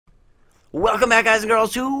Welcome back, guys and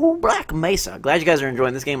girls, to Black Mesa. Glad you guys are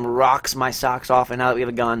enjoying this game. Rocks my socks off, and now that we have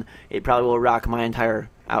a gun, it probably will rock my entire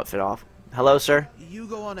outfit off. Hello, sir? You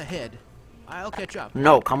go on ahead. I'll catch up.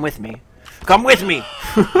 No, come with me. Come with me!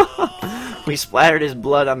 We splattered his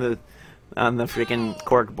blood on the freaking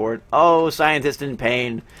cork board. Oh, scientist in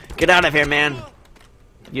pain. Get out of here, man.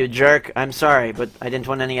 You jerk. I'm sorry, but I didn't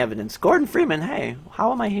want any evidence. Gordon Freeman, hey,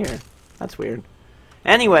 how am I here? That's weird.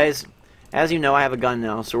 Anyways, as you know, I have a gun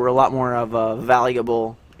now, so we're a lot more of a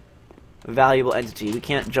valuable entity. We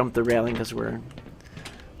can't jump the railing because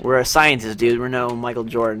we're a scientist, dude. We're no Michael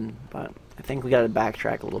Jordan, but I think we gotta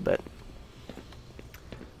backtrack a little bit.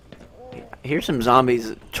 I hear some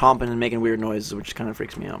zombies chomping and making weird noises, which kind of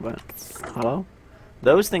freaks me out, but... Hello?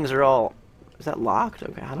 Those things are all... Is that locked?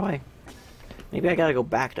 Okay, how do I... Maybe I gotta go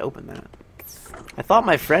back to open that. I thought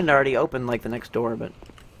my friend already opened, like, the next door, but...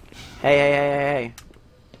 Hey.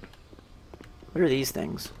 What are these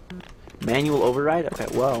things? Manual override? Okay,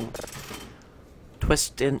 whoa.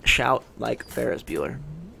 Twist and shout like Ferris Bueller.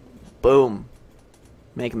 Boom.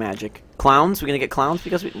 Make magic. Clowns? We gonna get clowns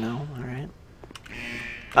because we... No, alright.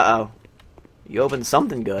 Uh-oh. You opened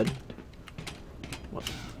something good. What?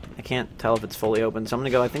 I can't tell if it's fully open, so I'm gonna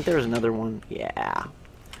go... I think there's another one. Yeah.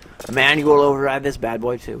 Manual override this bad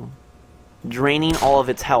boy, too. Draining all of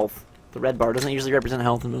its health. The red bar doesn't usually represent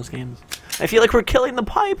health in most games. I feel like we're killing the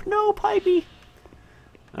pipe. No, pipey.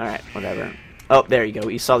 Alright, whatever. Oh, there you go.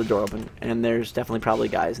 You saw the door open. And there's definitely probably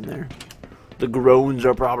guys in there. The groans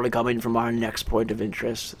are probably coming from our next point of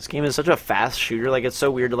interest. This game is such a fast shooter. Like, it's so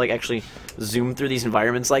weird to, like, actually zoom through these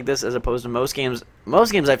environments like this as opposed to most games.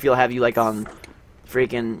 Most games, I feel, have you, like, on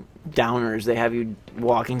freaking downers. They have you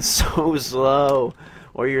walking so slow.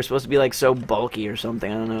 Or you're supposed to be, like, so bulky or something.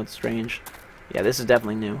 I don't know. It's strange. Yeah, this is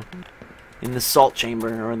definitely new. In the salt chamber,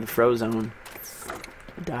 or in the frozone.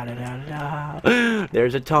 Da-da-da-da-da.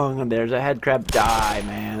 There's a tongue, there's a head crab. Die,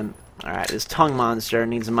 man. Alright, this tongue monster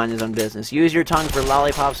needs to mind his own business. Use your tongue for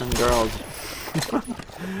lollipops and girls.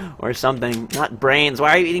 Or something. Not brains.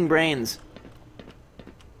 Why are you eating brains?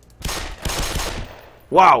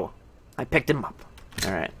 Wow! I picked him up.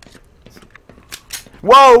 Alright.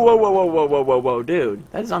 Whoa, dude.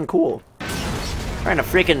 That is uncool. Trying to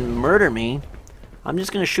freaking murder me. I'm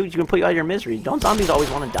just gonna shoot you and put you out of your misery. Don't zombies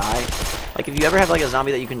always want to die? Like, if you ever have, like, a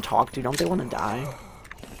zombie that you can talk to, don't they want to die?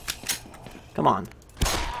 Come on.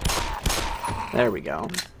 There we go.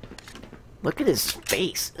 Look at his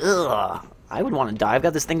face. Ugh. I would want to die. I've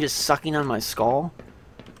got this thing just sucking on my skull.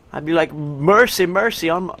 I'd be like, mercy, mercy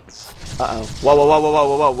on my... Uh-oh. Whoa.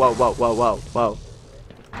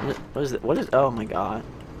 What is it? What is... Oh, my God.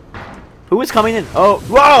 Who is coming in? Oh,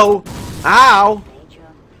 whoa! Ow!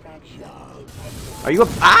 Are you a...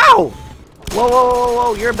 Ow!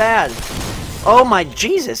 Whoa, you're bad. Oh my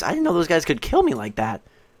Jesus, I didn't know those guys could kill me like that.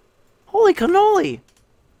 Holy cannoli.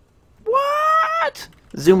 What?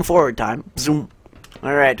 Zoom forward time. Zoom.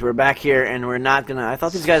 Alright, we're back here and we're not gonna... I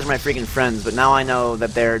thought these guys were my freaking friends, but now I know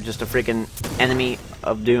that they're just a freaking enemy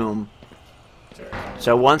of doom.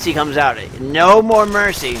 So once he comes out, no more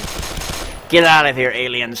mercy. Get out of here,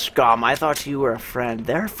 alien scum. I thought you were a friend.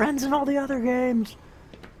 There are friends in all the other games.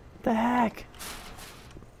 What the heck?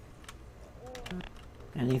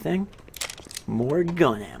 Anything? More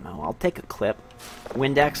gun ammo. I'll take a clip.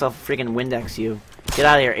 Windex, I'll freaking Windex you. Get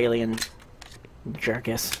out of here, alien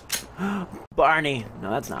jerkus. Barney.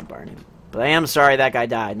 No, that's not Barney. But I am sorry that guy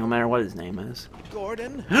died, no matter what his name is.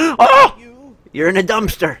 Gordon? Oh! You're in a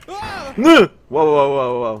dumpster. Ah!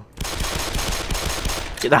 Whoa.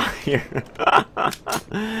 Get out of here.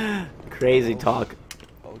 Crazy talk.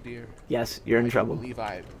 Oh, dear. Yes, you're in trouble. I believe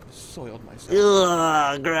I soiled myself.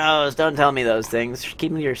 Ugh, gross. Don't tell me those things.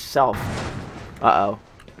 Keep them to yourself. Uh-oh.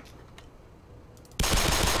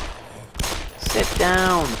 Sit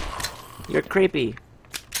down. You're creepy.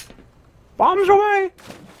 Bombs away!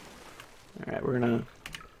 Alright, we're gonna...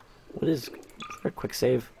 What is... Is there a quick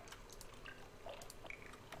save?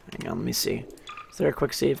 Hang on, let me see. Is there a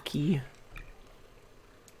quick save key?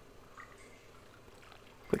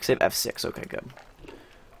 Quick save F6. Okay, good.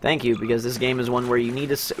 Thank you, because this game is one where you need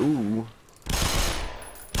to... Ooh.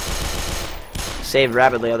 Save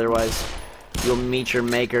rapidly, otherwise you'll meet your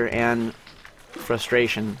maker and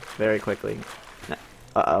frustration very quickly.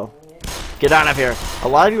 Uh-oh. Get out of here. A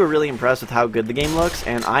lot of you are really impressed with how good the game looks,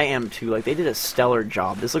 and I am too. Like, they did a stellar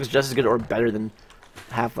job. This looks just as good or better than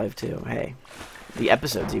Half-Life 2. Hey. The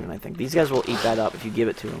episodes, even, I think. These guys will eat that up if you give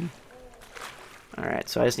it to them. Alright,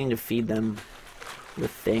 so I just need to feed them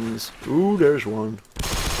with things. Ooh, there's one.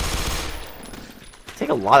 Take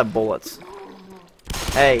a lot of bullets.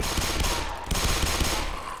 Hey.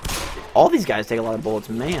 All these guys take a lot of bullets,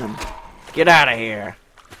 man. Get out of here.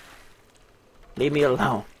 Leave me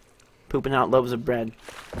alone. Pooping out loaves of bread.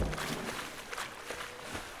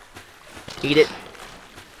 Eat it.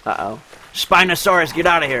 Uh-oh. Spinosaurus, get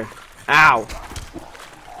out of here. Ow.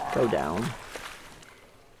 Go down.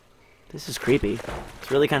 This is creepy. It's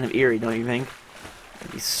really kind of eerie, don't you think?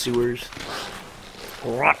 These sewers.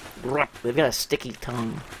 They've got a sticky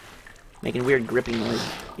tongue. Making weird gripping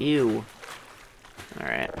noises. Ew.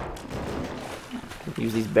 Alright.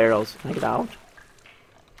 Use these barrels. Can I get out?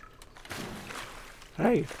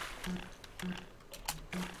 Hey.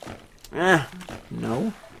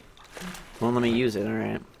 No. Won't let me use it,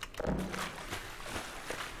 alright.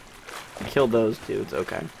 Killed those dudes,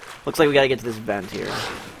 okay. Looks like we gotta get to this vent here.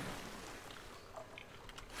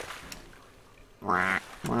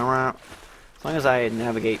 As long as I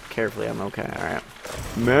navigate carefully, I'm okay, alright.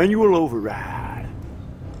 Manual override.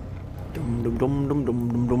 This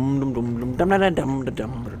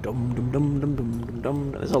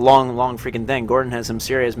is a long freaking thing. Gordon has some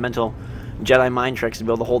serious mental Jedi mind tricks to be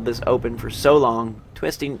able to hold this open for so long.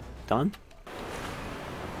 Twisting. Done?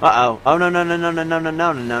 Uh-oh. Oh, no, no, no, no, no, no, no,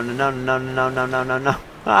 no, no, no, no, no, no, no, no, no, no.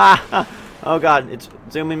 Ah! Oh, God. It's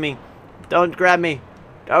zooming me. Don't grab me.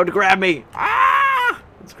 Don't grab me. Ah!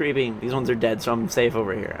 It's creepy. These ones are dead, so I'm safe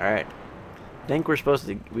over here. Alright. I think we're supposed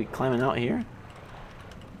to be climbing out here.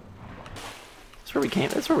 That's where we came.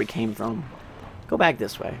 That's where we came from. Go back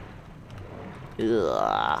this way.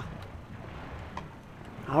 Ugh.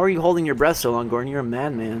 How are you holding your breath so long, Gordon? You're a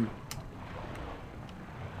madman.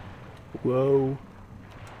 Whoa.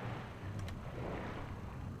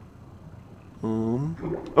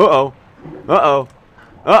 Uh-oh. Uh-oh.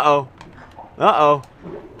 Uh-oh. Uh-oh.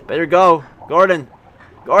 Better go. Gordon.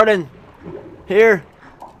 Gordon. Here.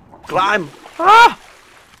 Climb. Ah!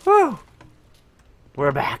 Woo.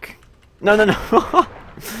 We're back. No, no, no.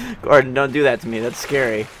 Gordon, don't do that to me. That's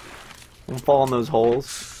scary. Don't fall in those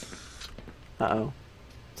holes. Uh-oh.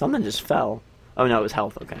 Something just fell. Oh, no, it was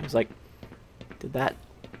health. Okay. I was like, did that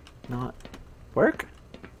not work?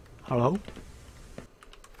 Hello?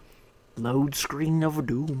 Load screen of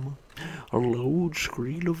doom. A load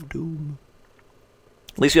screen of doom.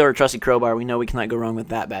 At least we have our trusty crowbar. We know we cannot go wrong with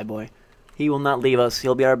that bad boy. He will not leave us.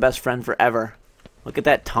 He'll be our best friend forever. Look at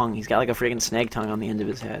that tongue. He's got like a freaking snake tongue on the end of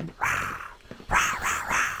his head.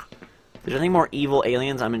 If there's any more evil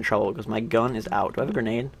aliens, I'm in trouble because my gun is out. Do I have a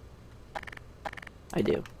grenade? I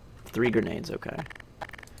do. 3 grenades, okay.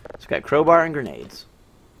 So we've got crowbar and grenades.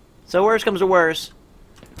 So worst comes to worst,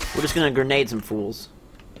 we're just gonna grenade some fools.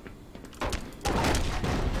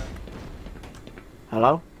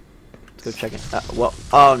 Hello? Let's go check it. Well,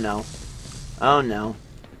 oh no. Oh no.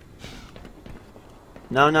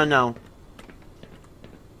 No, no, no.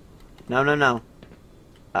 No, no, no.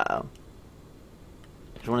 Uh-oh.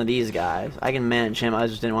 There's one of these guys. I can manage him. I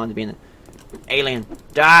just didn't want him to be an alien.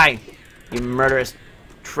 Die! You murderous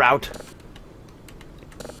trout.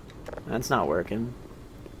 That's not working.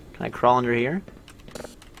 Can I crawl under here?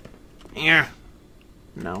 Yeah.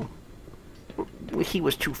 No. He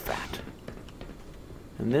was too fat.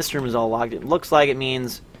 And this room is all locked. It looks like it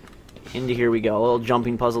means into here we go. A little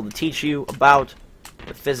jumping puzzle to teach you about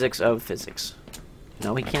the physics of physics.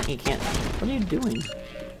 No, he can't. He can't. What are you doing?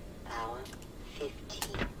 Power 15%.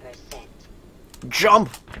 Jump!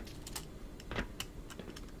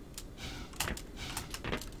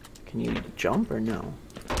 Can you jump or no?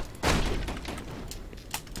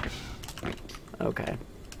 Okay.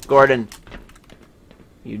 Gordon.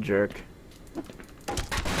 You jerk.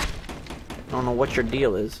 I don't know what your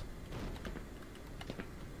deal is.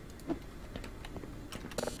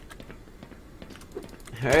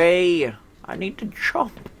 Hey! I need to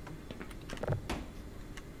jump.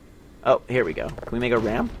 Oh, here we go. Can we make a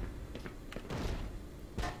ramp?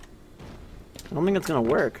 I don't think it's gonna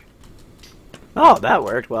work. Oh, that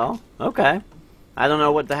worked well. Okay. I don't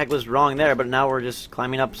know what the heck was wrong there, but now we're just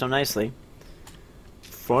climbing up so nicely.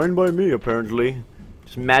 Fine by me, apparently.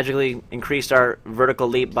 Just magically increased our vertical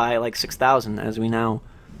leap by like 6,000 as we now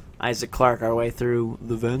Isaac Clarke our way through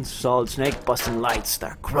the vents. Solid Snake, busting lights,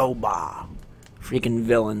 the crowbar. Freaking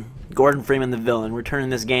villain. Gordon Freeman the villain. We're turning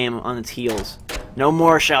this game on its heels. No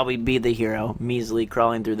more shall we be the hero, measly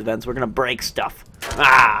crawling through the vents. We're gonna break stuff.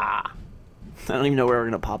 Ah! I don't even know where we're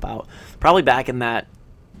gonna pop out. Probably back in the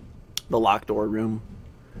locked door room.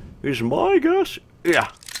 Is my guess? Yeah.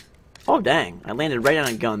 Oh, dang. I landed right on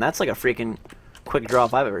a gun. That's like a freaking quick draw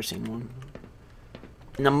if I've ever seen one.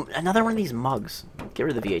 And another one of these mugs. Get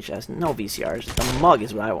rid of the VHS. No VCRs. The mug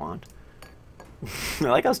is what I want. I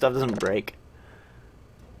like how stuff doesn't break.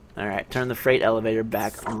 Alright, turn the freight elevator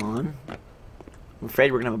back on. I'm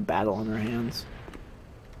afraid we're gonna have a battle on our hands.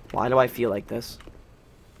 Why do I feel like this?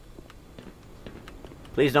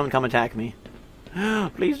 Please don't come attack me.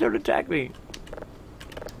 Please don't attack me.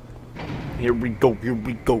 Here we go, here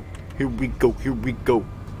we go, here we go, here we go,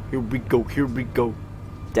 here we go, here we go.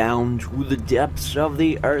 Down to the depths of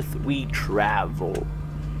the earth we travel.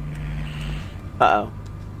 Uh-oh.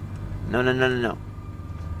 No, no, no, no, no.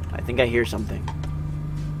 I think I hear something.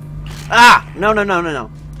 Ah! No, no, no, no,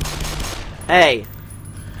 no. Hey.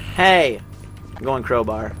 Hey. I'm going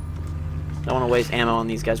crowbar. Don't want to waste ammo on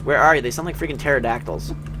these guys. Where are you? They sound like freaking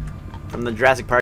pterodactyls from the Jurassic Park.